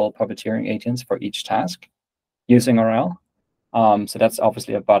high-level puppeteering agents for each task using RL. So that's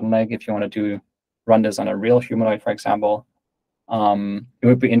obviously a bottleneck if you want to run this on a real humanoid, for example. It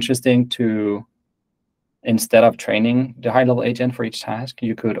would be interesting to, instead of training the high-level agent for each task,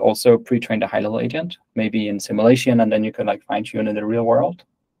 you could also pre-train the high-level agent, maybe in simulation, and then you could fine-tune in the real world.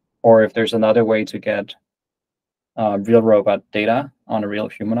 Or if there's another way to get real robot data on a real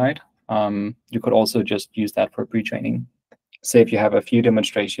humanoid, you could also just use that for pre-training. Say if you have a few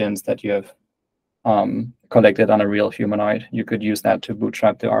demonstrations that you have collected on a real humanoid, you could use that to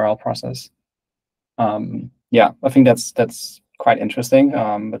bootstrap the RL process. Yeah, I think that's quite interesting,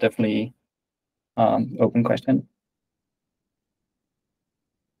 but definitely open question.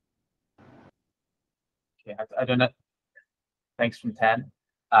 Okay, I don't know. Thanks from Tan.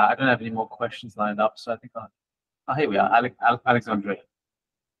 I don't have any more questions lined up, so I think here we are, Alexandre.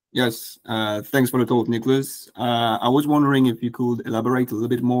 Yes, thanks for the talk, Nicklas. I was wondering if you could elaborate a little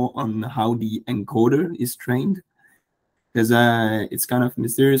bit more on how the encoder is trained, because it's kind of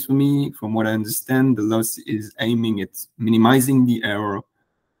mysterious for me. From what I understand, the loss is aiming at minimizing the error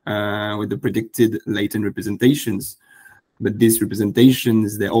with the predicted latent representations. But these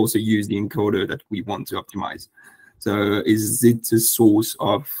representations, they also use the encoder that we want to optimize. So is it a source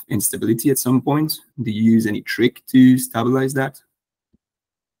of instability at some point? Do you use any trick to stabilize that?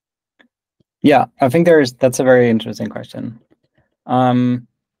 Yeah, I think that's a very interesting question. So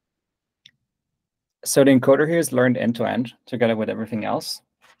the encoder here is learned end-to-end together with everything else.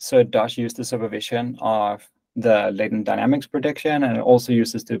 So it does use the supervision of the latent dynamics prediction, and it also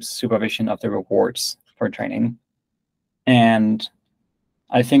uses the supervision of the rewards for training. And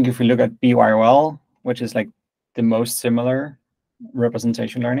I think if we look at BYOL, which is the most similar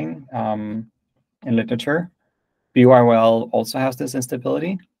representation learning in literature, BYOL also has this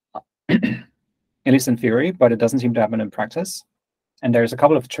instability, at least in theory, but it doesn't seem to happen in practice. And there's a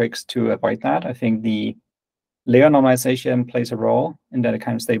couple of tricks to avoid that. I think the layer normalization plays a role in that it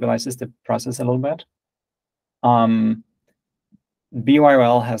kind of stabilizes the process a little bit.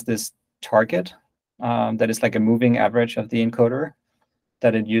 BYOL has this target that is like a moving average of the encoder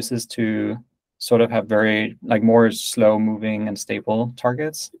that it uses to sort of have very more slow moving and stable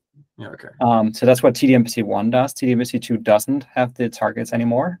targets. Yeah, okay. So that's what TDMPC1 does. TDMPC2 doesn't have the targets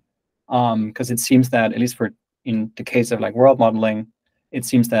anymore because it seems that, at least in the case of world modeling, it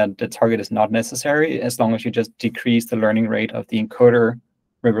seems that the target is not necessary as long as you just decrease the learning rate of the encoder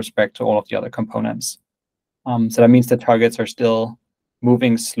with respect to all of the other components. So that means the targets are still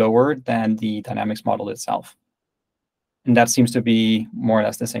moving slower than the dynamics model itself. And that seems to be more or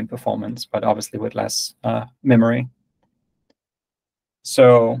less the same performance, but obviously with less memory.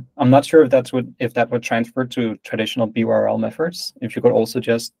 So I'm not sure if that would transfer to traditional BYOL methods. If you could also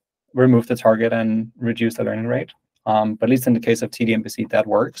just remove the target and reduce the learning rate. But at least in the case of TDMPC, that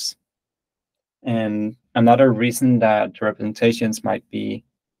works. And another reason that the representations might be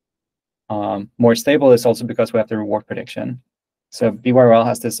more stable is also because we have the reward prediction. So BYOL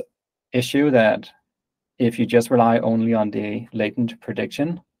has this issue that if you just rely only on the latent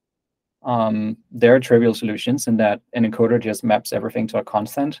prediction, there are trivial solutions in that an encoder just maps everything to a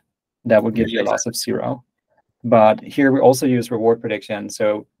constant that would give you a loss of 0. But here we also use reward prediction,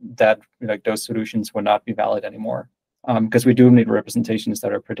 so that like those solutions will not be valid anymore, because we do need representations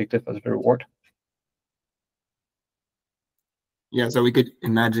that are predictive of the reward. Yeah, so we could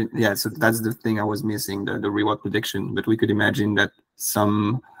imagine, yeah, so that's the thing I was missing, the reward prediction, but we could imagine that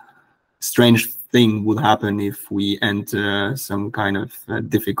some strange thing would happen if we enter some kind of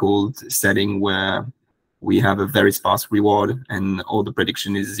difficult setting where we have a very sparse reward and all the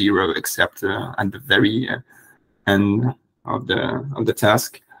prediction is 0 except at the very end of the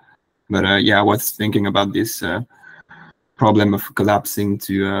task. But yeah, I was thinking about this problem of collapsing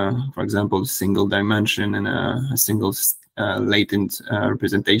to, for example, single dimension and a single latent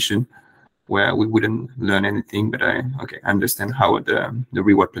representation where we wouldn't learn anything. But I understand how the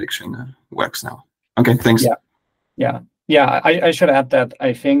reward prediction works now. Okay, thanks. Yeah. I should add that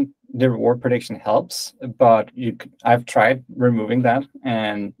I think the reward prediction helps, but I've tried removing that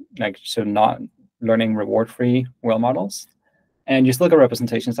and like so not learning reward-free whale models, and you still get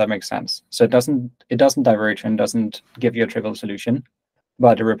representations that make sense. So it doesn't diverge and doesn't give you a trivial solution,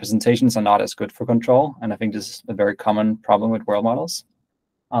 but the representations are not as good for control. And I think this is a very common problem with world models.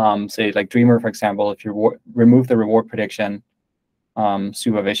 Say like Dreamer, for example, if you remove the reward prediction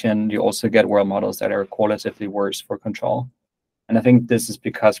supervision, you also get world models that are qualitatively worse for control. And I think this is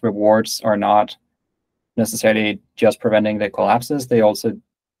because rewards are not necessarily just preventing the collapses. They also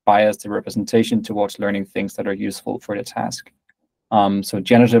bias the representation towards learning things that are useful for the task. So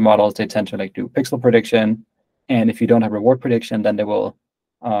generative models, they tend to like do pixel prediction. And if you don't have reward prediction, then they will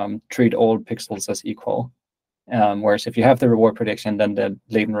treat all pixels as equal. Whereas if you have the reward prediction, then the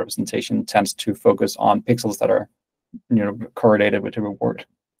latent representation tends to focus on pixels that are correlated with the reward.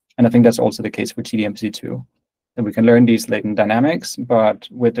 And I think that's also the case with TDMPC too. That we can learn these latent dynamics, but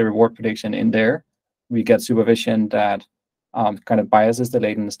with the reward prediction in there, we get supervision that kind of biases the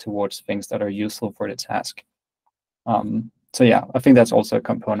latents towards things that are useful for the task. So yeah, I think that's also a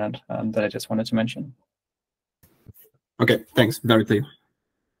component that I just wanted to mention. Okay, thanks. Very clear.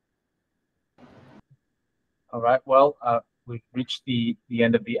 All right. Well, we've reached the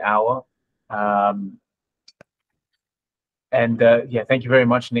end of the hour. Yeah, thank you very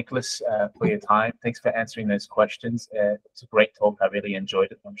much, Nicklas, for your time. Thanks for answering those questions. It's a great talk. I really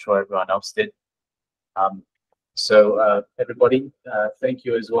enjoyed it. I'm sure everyone else did. So everybody, thank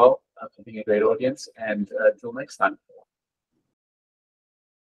you as well for being a great audience. And until next time.